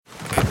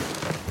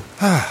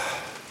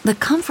The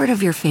comfort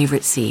of your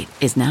favorite seat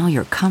is now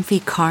your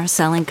comfy car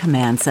selling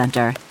command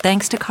center,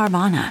 thanks to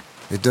Carvana.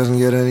 It doesn't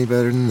get any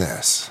better than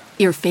this.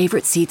 Your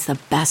favorite seat's the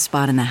best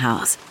spot in the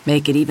house.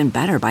 Make it even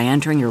better by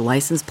entering your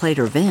license plate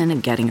or VIN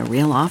and getting a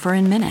real offer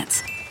in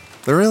minutes.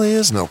 There really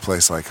is no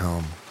place like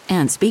home.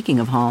 And speaking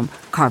of home,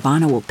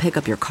 Carvana will pick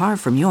up your car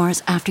from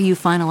yours after you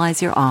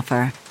finalize your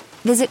offer.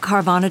 Visit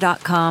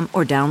Carvana.com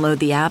or download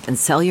the app and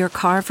sell your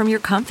car from your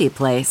comfy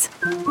place.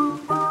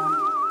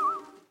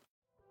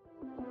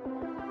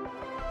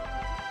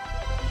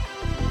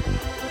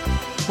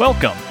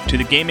 Welcome to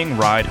the Gaming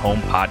Ride Home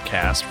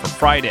podcast for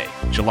Friday,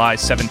 July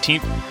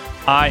 17th.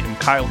 I am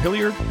Kyle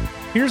Hilliard.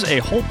 Here's a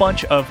whole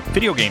bunch of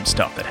video game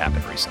stuff that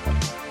happened recently.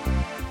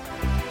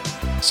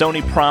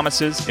 Sony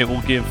promises it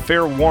will give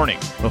fair warning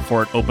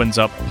before it opens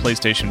up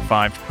PlayStation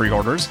 5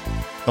 pre-orders.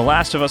 The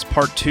Last of Us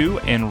Part 2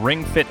 and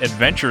Ring Fit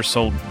Adventure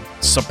sold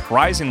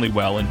surprisingly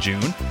well in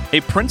June. A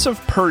Prince of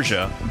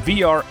Persia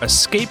VR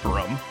escape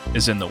room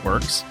is in the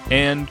works,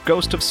 and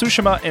Ghost of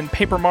Tsushima and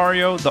Paper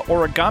Mario: The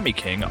Origami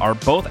King are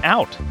both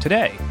out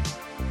today.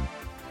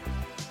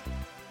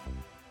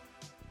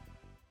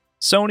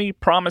 Sony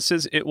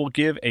promises it will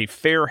give a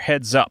fair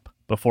heads up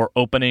before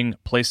opening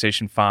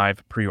PlayStation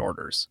 5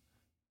 pre-orders.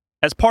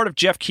 As part of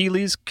Jeff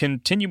Keighley's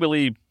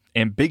continually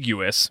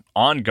ambiguous,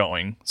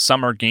 ongoing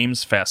Summer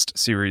Games Fest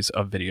series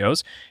of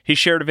videos, he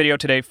shared a video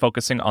today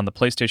focusing on the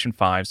PlayStation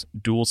 5's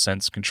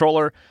DualSense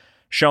controller,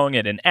 showing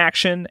it in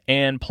action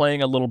and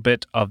playing a little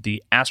bit of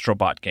the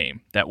Astrobot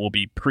game that will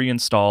be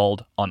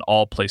pre-installed on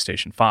all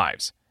PlayStation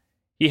 5s.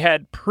 He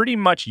had pretty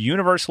much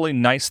universally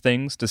nice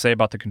things to say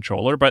about the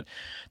controller, but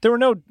there were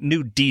no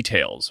new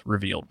details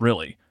revealed,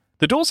 really.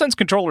 The DualSense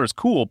controller is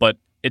cool, but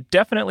it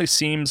definitely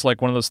seems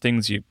like one of those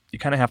things you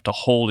kind of have to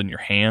hold in your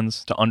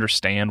hands to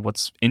understand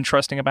what's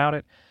interesting about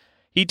it.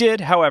 He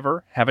did,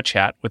 however, have a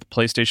chat with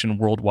PlayStation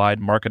Worldwide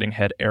marketing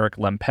head Eric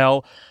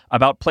Lempel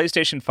about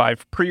PlayStation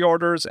 5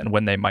 pre-orders and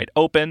when they might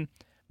open.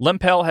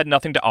 Lempel had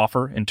nothing to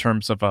offer in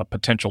terms of a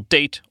potential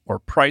date or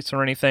price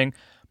or anything,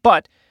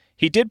 but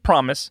he did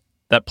promise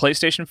that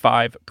PlayStation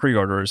 5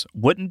 pre-orders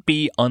wouldn't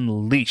be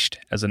unleashed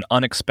as an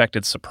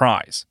unexpected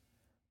surprise.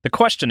 The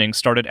questioning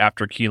started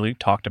after Keighley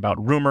talked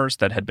about rumors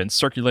that had been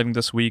circulating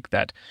this week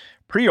that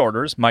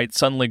pre-orders might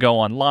suddenly go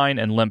online,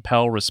 and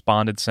Lempel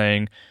responded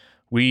saying,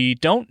 "We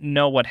don't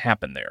know what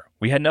happened there.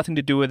 We had nothing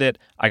to do with it.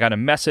 I got a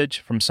message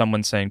from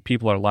someone saying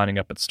people are lining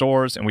up at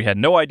stores, and we had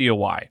no idea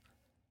why.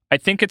 I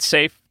think it's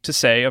safe to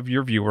say of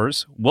your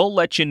viewers, we'll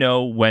let you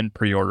know when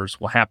pre-orders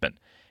will happen.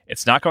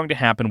 It's not going to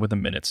happen with a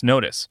minute's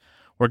notice.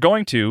 We're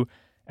going to,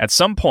 at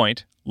some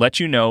point,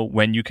 let you know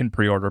when you can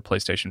pre-order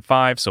PlayStation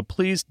 5, so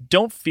please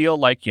don't feel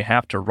like you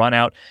have to run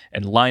out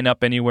and line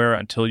up anywhere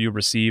until you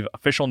receive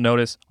official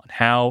notice on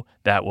how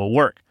that will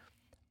work.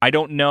 I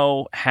don't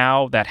know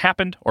how that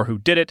happened or who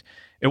did it.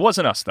 It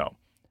wasn't us, though."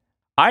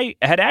 I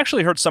had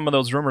actually heard some of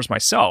those rumors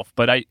myself,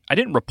 but I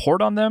didn't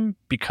report on them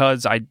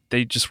because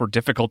they just were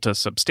difficult to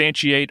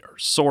substantiate or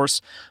source,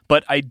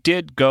 but I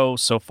did go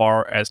so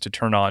far as to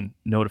turn on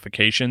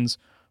notifications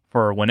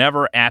for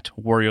whenever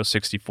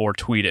 @Wario64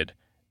 tweeted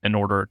in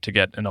order to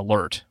get an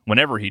alert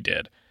whenever he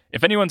did.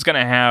 If anyone's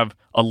going to have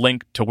a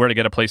link to where to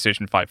get a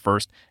PlayStation 5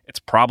 first, it's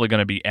probably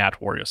going to be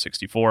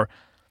 @Wario64.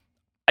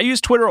 I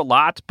use Twitter a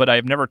lot, but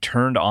I've never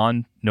turned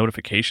on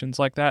notifications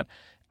like that.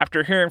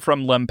 After hearing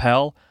from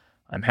Lempel,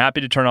 I'm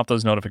happy to turn off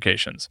those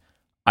notifications.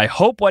 I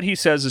hope what he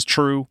says is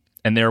true,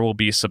 and there will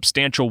be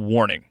substantial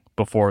warning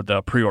before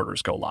the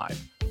pre-orders go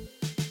live.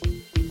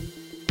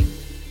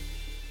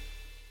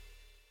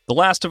 The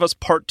Last of Us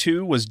Part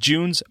 2 was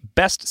June's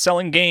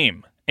best-selling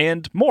game,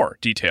 and more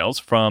details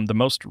from the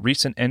most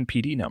recent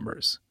NPD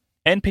numbers.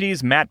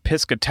 NPD's Matt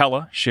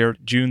Piscatella shared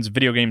June's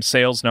video game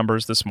sales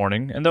numbers this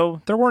morning, and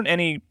though there weren't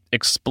any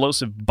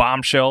explosive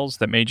bombshells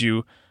that made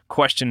you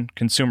question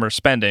consumer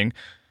spending,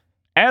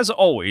 as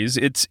always,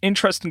 it's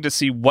interesting to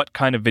see what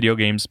kind of video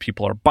games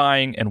people are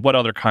buying and what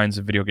other kinds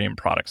of video game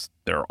products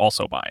they're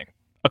also buying.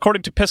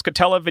 According to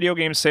Piscatella, video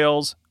game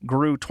sales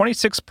grew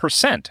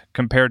 26%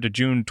 compared to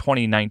June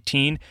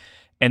 2019,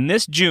 and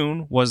this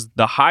June was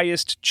the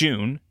highest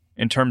June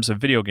in terms of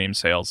video game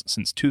sales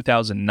since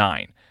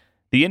 2009.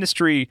 The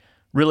industry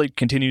really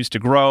continues to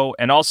grow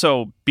and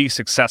also be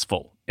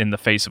successful in the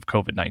face of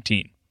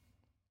COVID-19.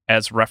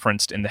 As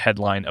referenced in the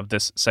headline of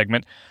this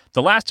segment,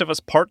 The Last of Us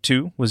Part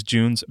 2 was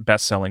June's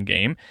best-selling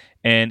game,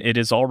 and it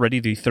is already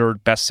the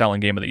third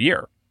best-selling game of the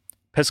year.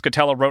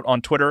 Piscatella wrote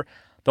on Twitter,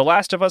 "The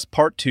Last of Us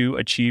Part 2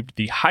 achieved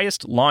the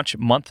highest launch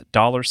month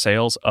dollar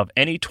sales of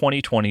any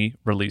 2020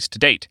 release to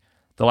date.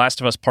 The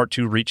Last of Us Part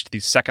 2 reached the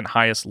second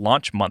highest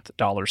launch month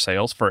dollar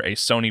sales for a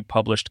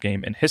Sony-published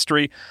game in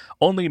history.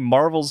 Only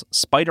Marvel's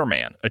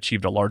Spider-Man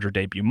achieved a larger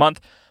debut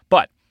month,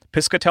 but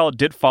Piscatella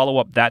did follow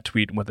up that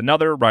tweet with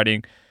another,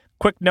 writing,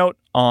 "Quick note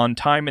on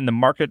time in the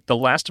market, The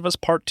Last of Us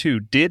Part 2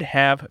 did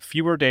have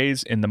fewer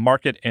days in the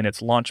market in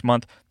its launch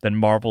month than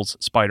Marvel's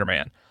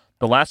Spider-Man.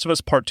 The Last of Us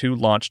Part 2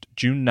 launched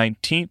June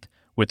 19th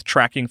with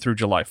tracking through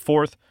July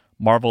 4th.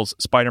 Marvel's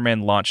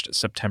Spider-Man launched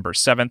September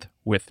 7th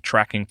with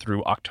tracking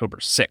through October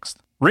 6th.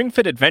 Ring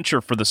Fit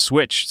Adventure for the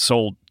Switch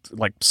sold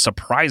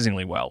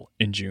surprisingly well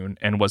in June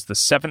and was the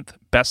 7th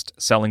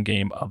best-selling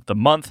game of the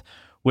month,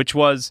 which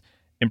was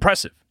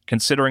impressive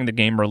considering the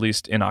game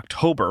released in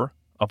October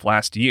of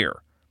last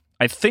year.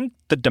 I think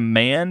the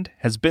demand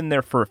has been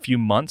there for a few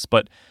months,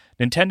 but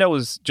Nintendo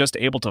was just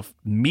able to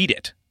meet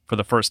it for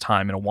the first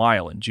time in a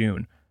while in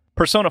June.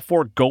 Persona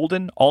 4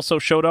 Golden also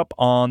showed up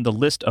on the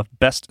list of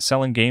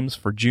best-selling games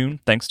for June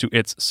thanks to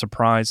its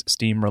surprise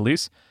Steam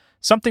release.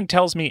 Something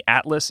tells me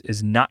Atlus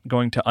is not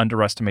going to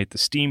underestimate the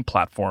Steam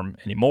platform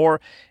anymore,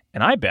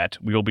 and I bet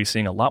we will be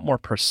seeing a lot more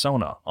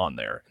Persona on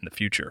there in the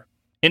future.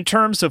 In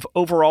terms of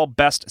overall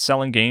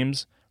best-selling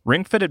games,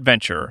 Ring Fit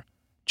Adventure,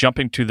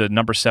 jumping to the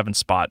number 7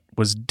 spot,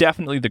 was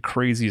definitely the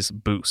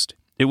craziest boost.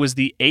 It was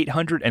the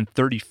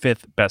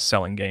 835th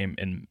best-selling game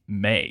in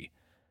May.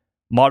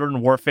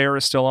 Modern Warfare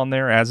is still on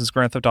there, as is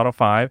Grand Theft Auto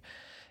 5.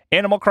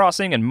 Animal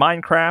Crossing and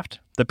Minecraft,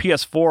 the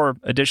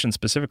PS4 edition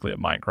specifically of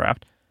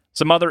Minecraft.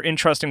 Some other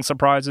interesting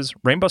surprises.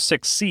 Rainbow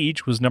Six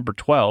Siege was number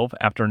 12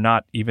 after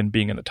not even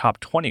being in the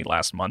top 20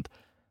 last month.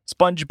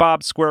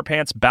 SpongeBob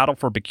SquarePants Battle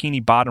for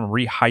Bikini Bottom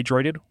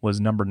Rehydrated was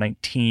number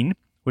 19,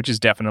 which is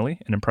definitely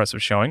an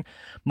impressive showing.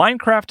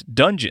 Minecraft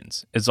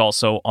Dungeons is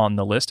also on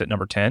the list at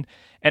number 10,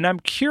 and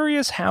I'm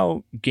curious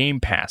how Game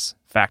Pass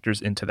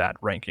factors into that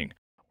ranking.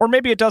 Or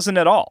maybe it doesn't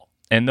at all,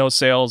 and those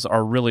sales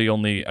are really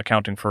only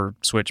accounting for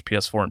Switch,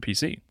 PS4, and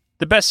PC.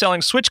 The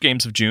best-selling Switch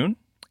games of June,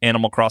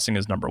 Animal Crossing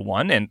is number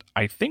 1, and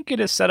I think it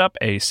has set up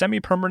a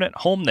semi-permanent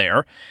home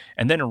there.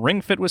 And then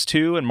Ring Fit was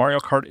 2, and Mario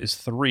Kart is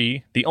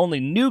 3. The only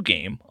new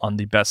game on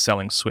the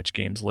best-selling Switch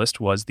games list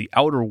was The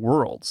Outer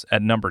Worlds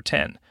at number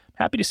 10.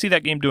 Happy to see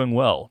that game doing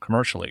well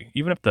commercially,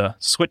 even if the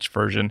Switch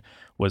version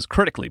was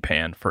critically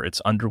panned for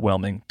its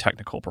underwhelming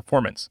technical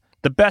performance.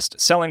 The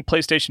best-selling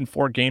PlayStation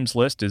 4 games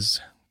list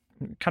is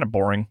kind of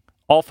boring.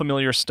 All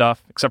familiar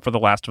stuff, except for The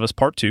Last of Us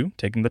Part 2,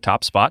 taking the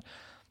top spot.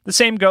 The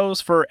same goes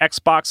for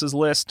Xbox's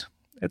list.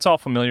 It's all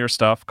familiar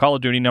stuff. Call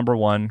of Duty number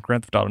 1,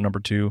 Grand Theft Auto number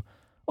 2.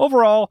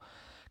 Overall,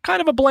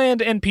 kind of a bland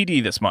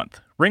NPD this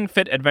month. Ring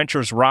Fit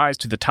Adventure's rise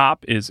to the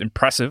top is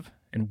impressive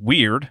and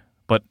weird,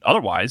 but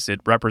otherwise it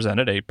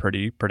represented a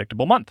pretty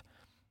predictable month.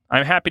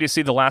 I'm happy to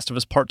see The Last of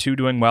Us Part 2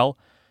 doing well.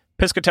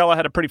 Piscatella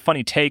had a pretty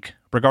funny take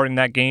regarding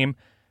that game.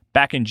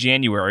 Back in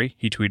January,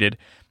 he tweeted,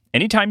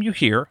 "Anytime you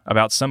hear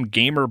about some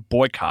gamer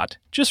boycott,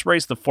 just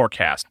raise the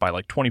forecast by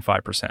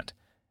 25%.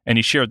 And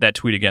he shared that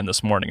tweet again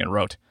this morning and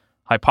wrote,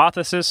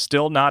 "Hypothesis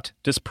still not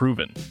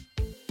disproven."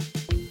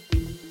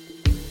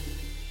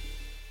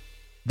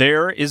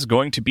 There is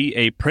going to be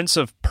a Prince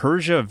of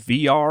Persia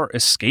VR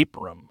escape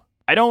room.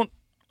 I don't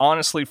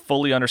honestly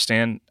fully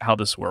understand how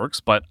this works,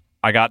 but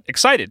I got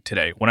excited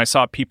today when I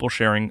saw people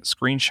sharing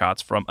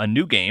screenshots from a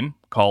new game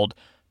called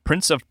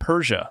Prince of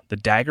Persia, The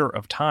Dagger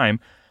of Time,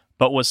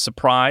 but was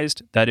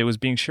surprised that it was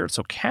being shared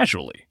so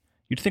casually.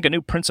 You'd think a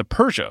new Prince of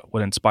Persia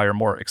would inspire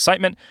more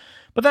excitement,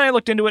 but then I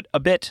looked into it a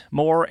bit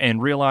more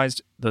and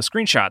realized the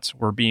screenshots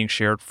were being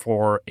shared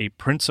for a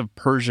Prince of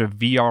Persia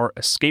VR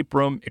escape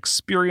room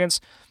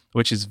experience,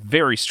 which is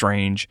very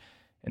strange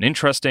and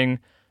interesting,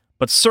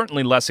 but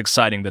certainly less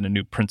exciting than a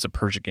new Prince of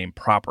Persia game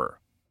proper.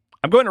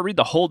 I'm going to read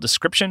the whole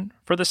description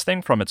for this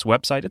thing from its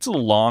website. It's a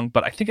little long,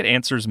 but I think it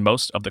answers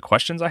most of the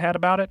questions I had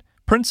about it.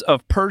 Prince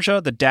of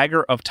Persia, The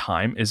Dagger of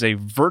Time is a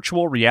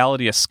virtual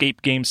reality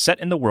escape game set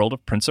in the world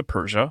of Prince of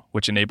Persia,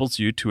 which enables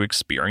you to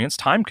experience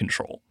time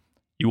control.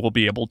 You will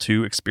be able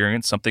to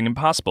experience something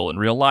impossible in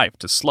real life,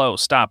 to slow,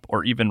 stop,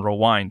 or even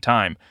rewind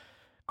time.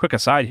 Quick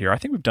aside here, I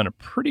think we've done a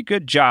pretty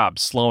good job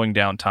slowing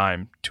down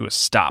time to a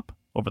stop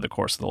over the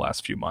course of the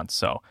last few months,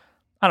 so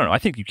I don't know, I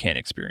think you can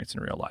experience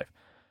in real life.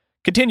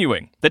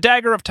 Continuing, The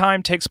Dagger of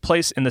Time takes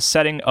place in the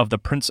setting of the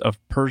Prince of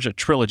Persia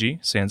trilogy,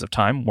 Sands of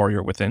Time,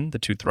 Warrior Within, The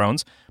Two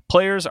Thrones.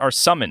 Players are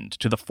summoned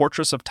to the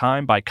Fortress of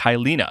Time by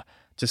Kylena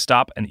to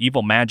stop an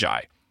evil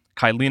magi.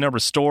 Kylena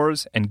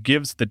restores and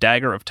gives the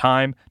Dagger of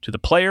Time to the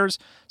players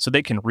so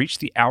they can reach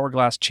the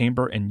Hourglass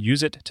Chamber and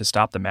use it to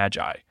stop the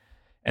magi.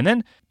 And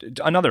then,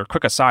 another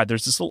quick aside,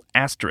 there's this little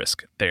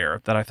asterisk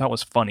there that I thought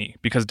was funny,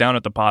 because down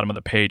at the bottom of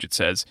the page it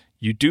says,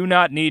 "You do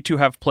not need to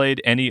have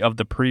played any of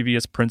the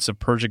previous Prince of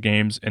Persia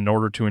games in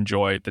order to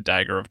enjoy the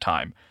Dagger of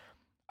Time."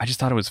 I just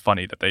thought it was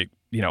funny that they,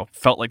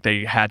 felt like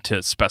they had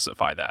to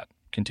specify that.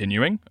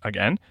 Continuing,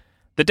 again,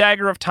 The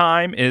Dagger of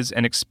Time is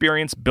an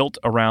experience built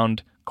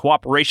around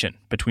cooperation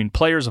between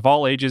players of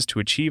all ages to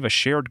achieve a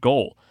shared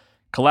goal.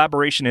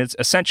 Collaboration is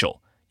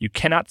essential. You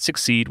cannot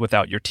succeed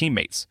without your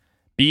teammates.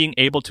 Being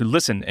able to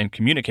listen and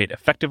communicate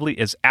effectively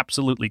is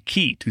absolutely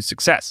key to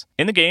success.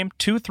 In the game,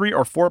 2, 3,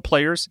 or 4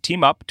 players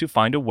team up to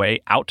find a way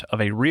out of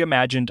a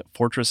reimagined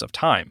Fortress of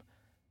Time.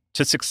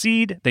 To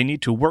succeed, they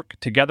need to work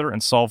together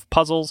and solve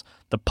puzzles.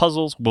 The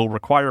puzzles will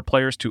require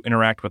players to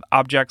interact with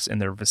objects in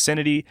their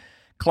vicinity,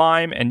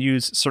 climb, and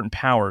use certain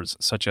powers,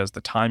 such as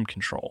the time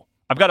control.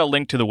 I've got a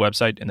link to the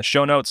website in the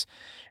show notes,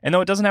 and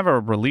though it doesn't have a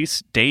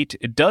release date,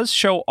 it does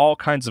show all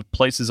kinds of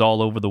places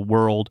all over the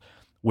world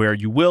where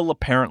you will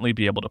apparently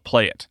be able to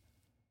play it.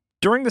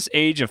 During this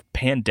age of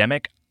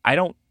pandemic, I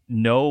don't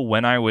know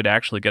when I would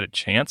actually get a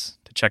chance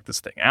to check this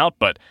thing out,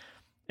 but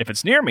If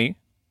it's near me,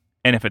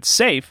 and if it's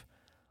safe,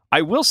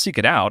 I will seek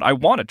it out. I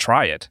want to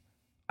try it.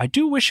 I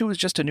do wish it was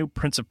just a new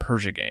Prince of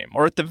Persia game,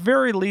 or at the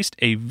very least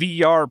a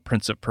VR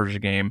Prince of Persia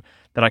game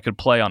that I could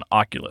play on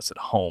Oculus at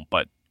home.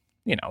 But,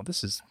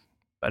 this is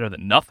better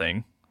than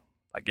nothing,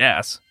 I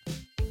guess.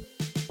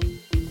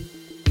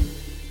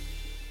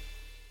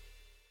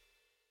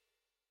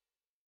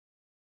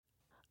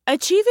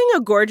 Achieving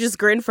a gorgeous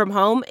grin from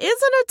home isn't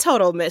a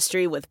total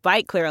mystery with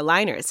Byte Clear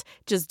aligners.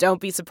 Just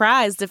don't be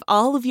surprised if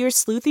all of your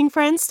sleuthing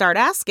friends start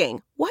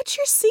asking, "What's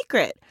your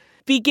secret?"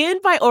 Begin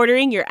by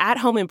ordering your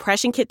at-home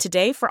impression kit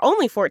today for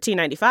only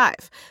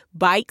 $14.95.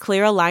 Byte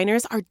Clear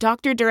aligners are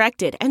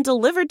doctor-directed and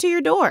delivered to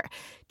your door.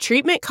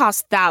 Treatment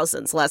costs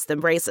thousands less than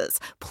braces.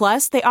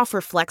 Plus, they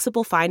offer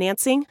flexible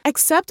financing,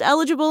 accept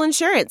eligible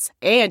insurance,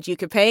 and you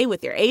can pay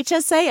with your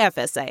HSA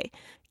FSA.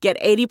 Get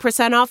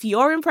 80% off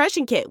your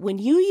impression kit when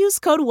you use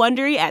code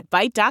WONDERY at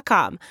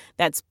Byte.com.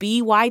 That's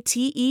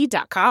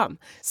BYTE.com.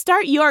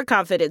 Start your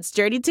confidence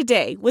journey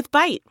today with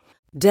Byte.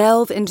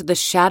 Delve into the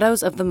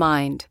shadows of the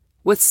mind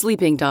with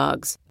Sleeping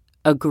Dogs,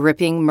 a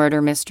gripping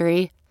murder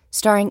mystery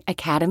starring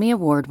Academy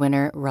Award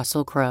winner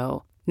Russell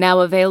Crowe.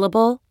 Now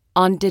available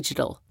on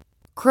digital.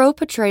 Crowe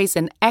portrays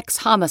an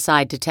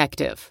ex-homicide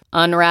detective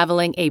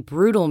unraveling a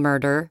brutal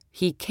murder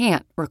he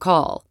can't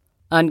recall.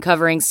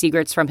 Uncovering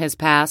secrets from his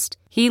past,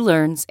 he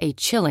learns a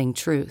chilling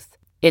truth.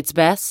 It's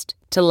best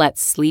to let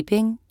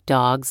sleeping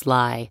dogs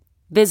lie.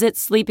 Visit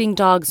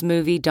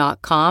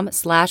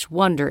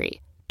sleepingdogsmovie.com/Wondery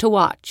to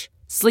watch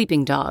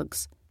Sleeping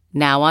Dogs,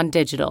 now on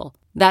digital.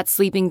 That's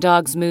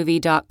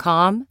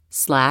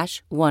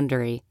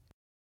sleepingdogsmovie.com/Wondery.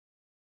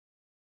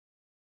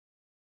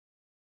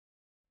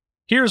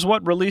 Here's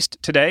what released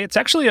today. It's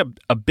actually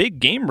a big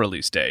game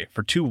release day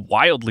for two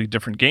wildly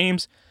different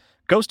games.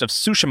 Ghost of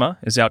Tsushima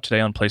is out today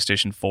on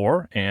PlayStation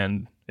 4,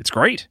 and it's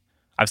great.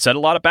 I've said a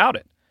lot about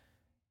it.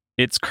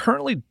 It's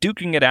currently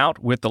duking it out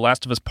with The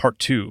Last of Us Part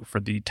 2 for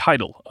the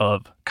title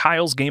of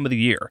Kyle's Game of the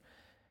Year,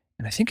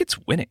 and I think it's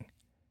winning.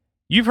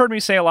 You've heard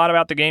me say a lot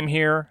about the game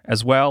here,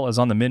 as well as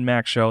on the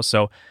MinMax show,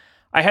 so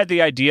I had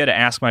the idea to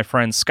ask my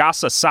friend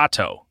Skasa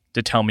Sato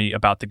to tell me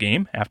about the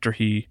game after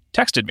he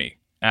texted me,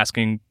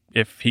 asking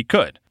if he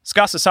could.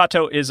 Skasa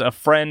Sato is a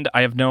friend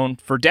I have known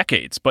for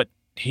decades, but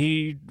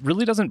he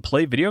really doesn't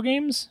play video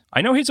games.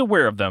 I know he's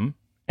aware of them,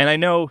 and I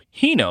know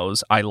he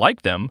knows I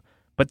like them,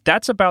 but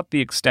that's about the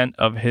extent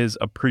of his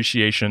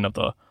appreciation of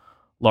the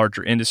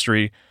larger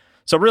industry.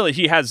 So really,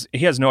 he has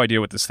no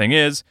idea what this thing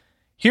is.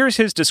 Here's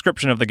his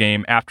description of the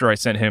game after I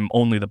sent him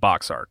only the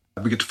box art.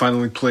 We get to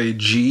finally play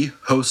G,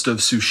 host of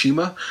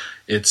Tsushima.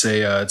 It's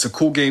a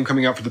cool game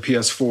coming out for the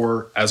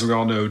PS4. As we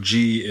all know,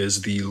 G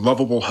is the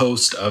lovable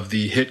host of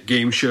the hit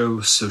game show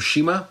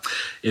Tsushima.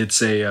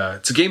 It's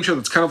a game show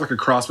that's kind of like a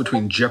cross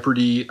between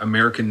Jeopardy,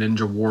 American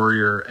Ninja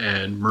Warrior,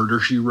 and Murder,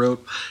 She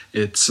Wrote.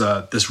 It's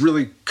this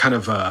really kind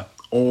of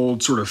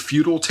old sort of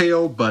feudal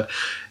tale, but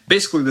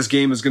basically this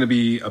game is going to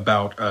be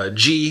about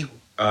G,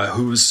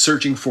 who is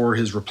searching for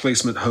his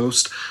replacement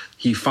host.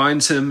 He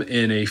finds him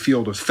in a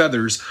field of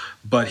feathers,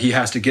 but he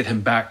has to get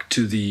him back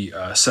to the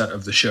set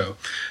of the show.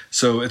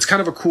 So it's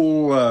kind of a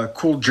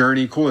cool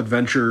journey, cool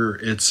adventure.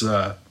 It's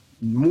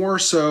more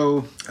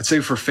so, I'd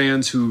say, for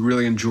fans who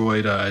really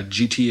enjoyed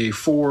GTA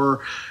 4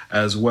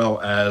 as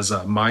well as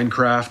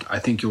Minecraft. I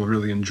think you'll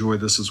really enjoy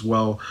this as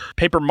well.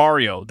 Paper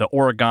Mario, the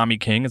Origami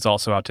King, is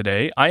also out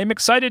today. I am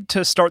excited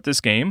to start this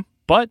game,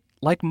 but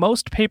like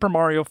most Paper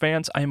Mario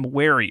fans, I am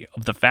wary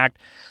of the fact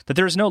that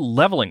there is no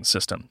leveling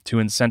system to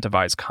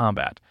incentivize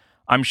combat.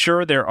 I'm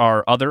sure there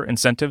are other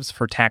incentives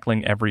for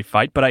tackling every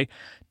fight, but I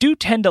do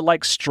tend to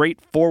like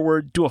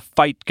straightforward, do a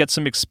fight, get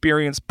some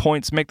experience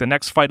points, make the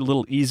next fight a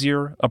little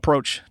easier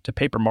approach to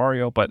Paper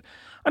Mario, but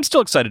I'm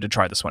still excited to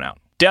try this one out.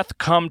 Death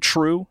Come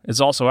True is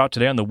also out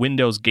today on the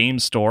Windows Game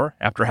Store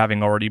after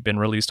having already been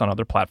released on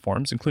other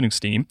platforms, including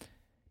Steam.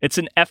 It's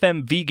an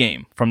FMV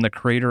game from the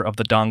creator of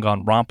the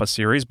Danganronpa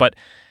series, but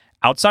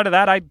outside of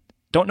that, I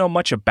don't know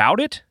much about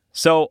it,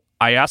 so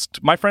I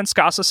asked my friend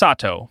Skasa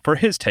Sato for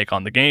his take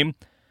on the game.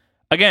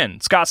 Again,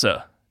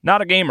 Skasa,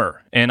 not a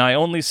gamer, and I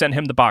only sent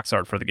him the box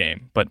art for the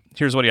game, but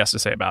here's what he has to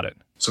say about it.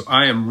 So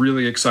I am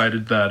really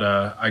excited that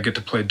I get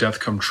to play Death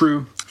Come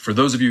True. For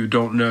those of you who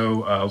don't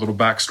know, a little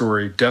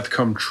backstory, Death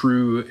Come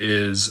True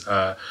is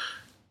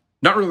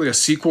not really a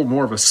sequel,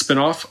 more of a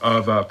spinoff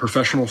of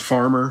Professional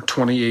Farmer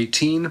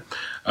 2018.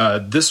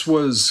 This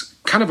was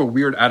kind of a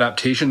weird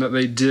adaptation that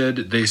they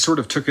did. They sort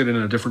of took it in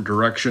a different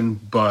direction,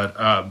 but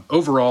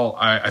overall,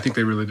 I think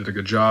they really did a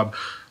good job.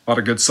 A lot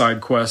of good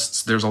side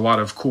quests. There's a lot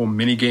of cool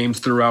mini games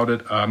throughout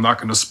it. I'm not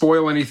going to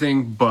spoil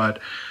anything, but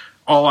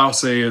all I'll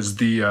say is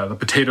the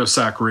potato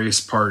sack race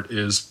part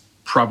is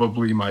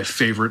probably my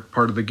favorite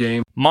part of the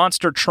game.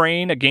 Monster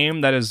Train, a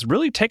game that has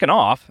really taken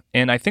off,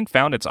 and I think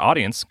found its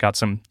audience, got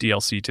some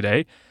DLC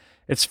today.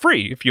 It's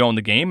free if you own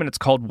the game, and it's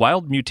called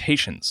Wild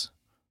Mutations.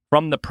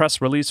 From the press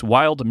release,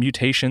 Wild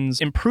Mutations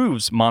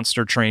improves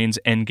Monster Train's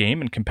endgame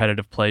and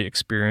competitive play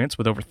experience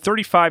with over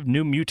 35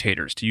 new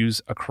mutators to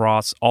use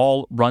across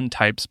all run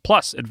types,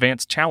 plus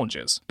advanced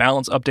challenges,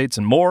 balance updates,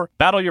 and more.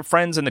 Battle your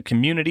friends in the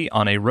community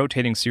on a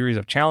rotating series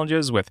of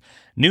challenges with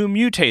new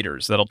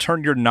mutators that'll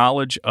turn your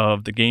knowledge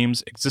of the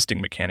game's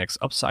existing mechanics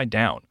upside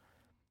down.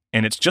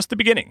 And it's just the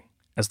beginning,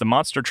 as the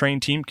Monster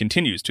Train team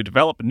continues to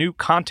develop new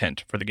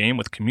content for the game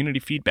with community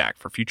feedback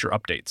for future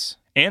updates.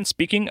 And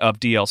speaking of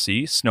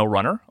DLC,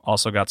 SnowRunner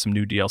also got some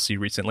new DLC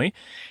recently.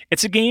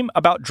 It's a game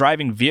about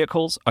driving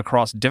vehicles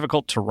across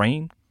difficult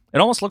terrain. It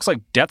almost looks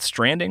like Death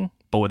Stranding,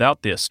 but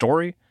without the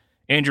story,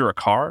 and you're a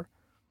car.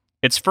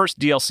 Its first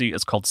DLC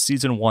is called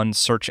Season 1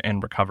 Search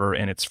and Recover,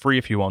 and it's free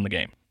if you own the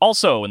game.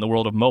 Also, in the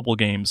world of mobile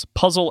games,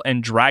 Puzzle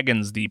 &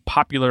 Dragons, the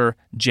popular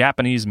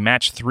Japanese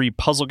Match 3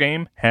 puzzle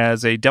game,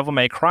 has a Devil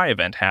May Cry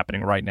event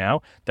happening right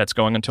now that's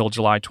going until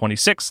July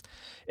 26th.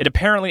 It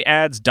apparently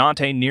adds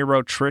Dante,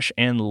 Nero, Trish,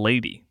 and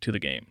Lady to the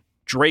game.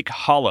 Drake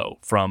Hollow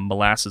from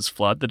Molasses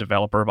Flood, the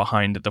developer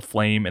behind The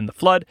Flame and the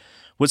Flood,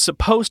 was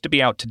supposed to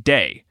be out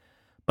today,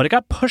 but it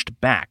got pushed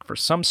back for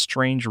some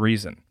strange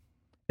reason.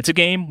 It's a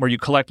game where you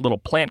collect little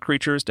plant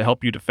creatures to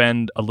help you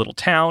defend a little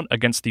town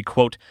against the,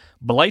 quote,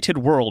 blighted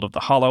world of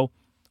the Hollow.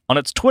 On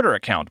its Twitter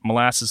account,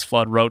 Molasses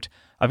Flood wrote,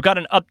 "I've got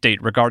an update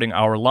regarding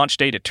our launch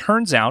date. It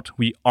turns out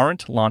we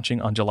aren't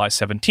launching on July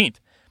 17th.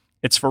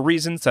 It's for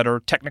reasons that are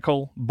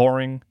technical,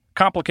 boring,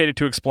 complicated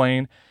to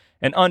explain,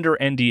 and under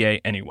NDA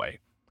anyway.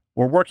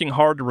 We're working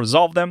hard to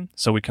resolve them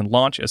so we can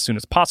launch as soon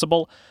as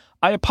possible.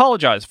 I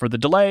apologize for the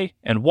delay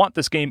and want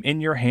this game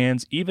in your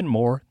hands even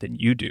more than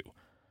you do.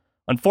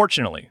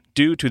 Unfortunately,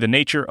 due to the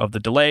nature of the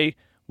delay,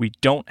 we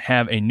don't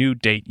have a new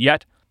date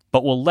yet,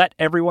 but we'll let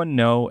everyone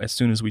know as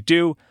soon as we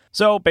do."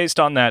 So, based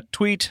on that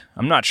tweet,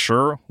 I'm not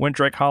sure when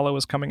Drake Hollow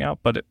is coming out,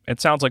 but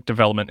it sounds like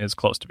development is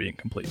close to being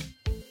complete.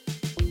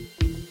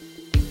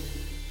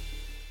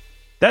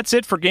 That's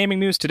it for gaming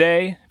news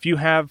today. If you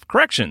have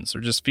corrections or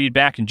just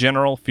feedback in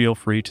general, feel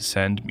free to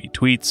send me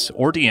tweets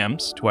or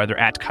DMs to either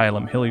at Kyle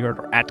Hilliard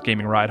or at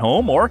Gaming Ride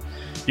Home, or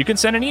you can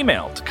send an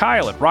email to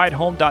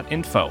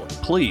kyle@ridehome.info.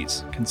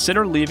 Please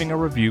consider leaving a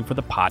review for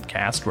the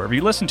podcast wherever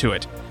you listen to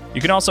it.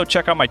 You can also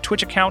check out my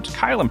Twitch account,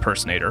 Kyle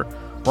Impersonator,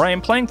 where I am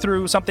playing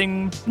through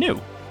something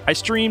new. I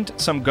streamed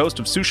some Ghost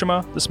of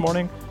Tsushima this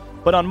morning,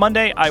 but on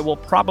Monday I will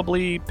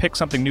probably pick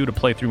something new to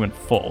play through in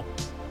full.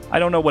 I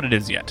don't know what it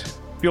is yet.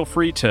 Feel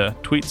free to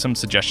tweet some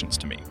suggestions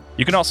to me.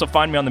 You can also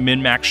find me on the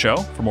MinMax Show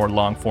for more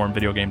long-form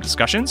video game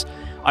discussions.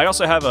 I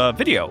also have a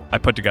video I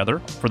put together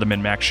for the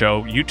MinMax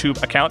Show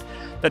YouTube account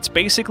that's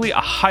basically a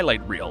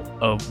highlight reel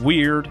of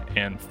weird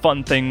and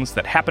fun things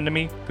that happened to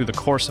me through the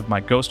course of my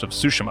Ghost of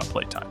Tsushima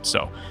playtime.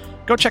 So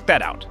go check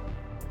that out.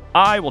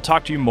 I will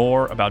talk to you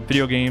more about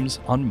video games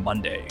on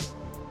Monday.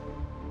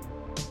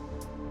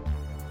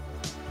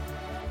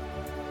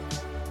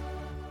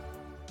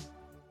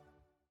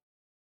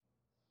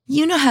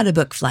 You know how to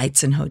book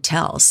flights and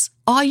hotels.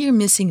 All you're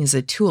missing is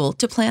a tool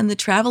to plan the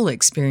travel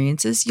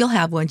experiences you'll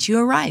have once you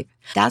arrive.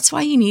 That's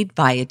why you need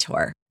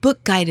Viator.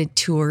 Book guided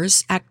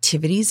tours,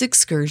 activities,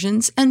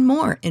 excursions, and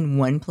more in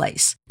one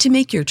place to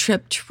make your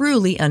trip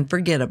truly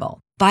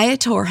unforgettable.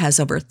 Viator has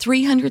over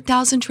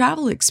 300,000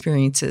 travel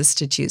experiences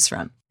to choose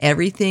from.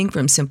 Everything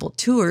from simple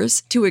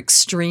tours to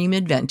extreme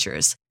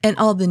adventures and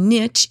all the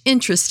niche,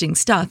 interesting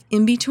stuff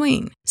in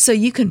between. So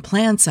you can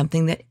plan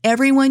something that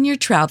everyone you're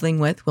traveling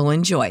with will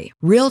enjoy.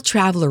 Real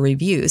traveler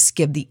reviews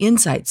give the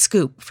inside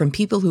scoop from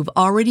people who've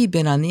already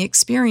been on the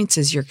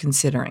experiences you're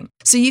considering.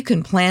 So you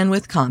can plan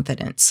with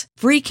confidence.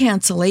 Free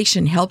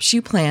cancellation helps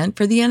you plan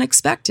for the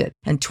unexpected.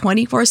 And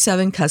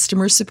 24/7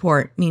 customer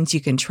support means you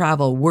can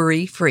travel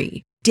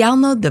worry-free.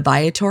 Download the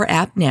Viator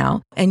app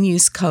now and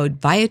use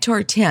code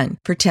Viator10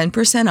 for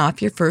 10%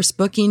 off your first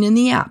booking in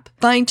the app.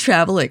 Find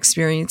travel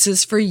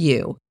experiences for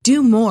you.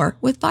 Do more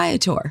with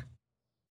Viator.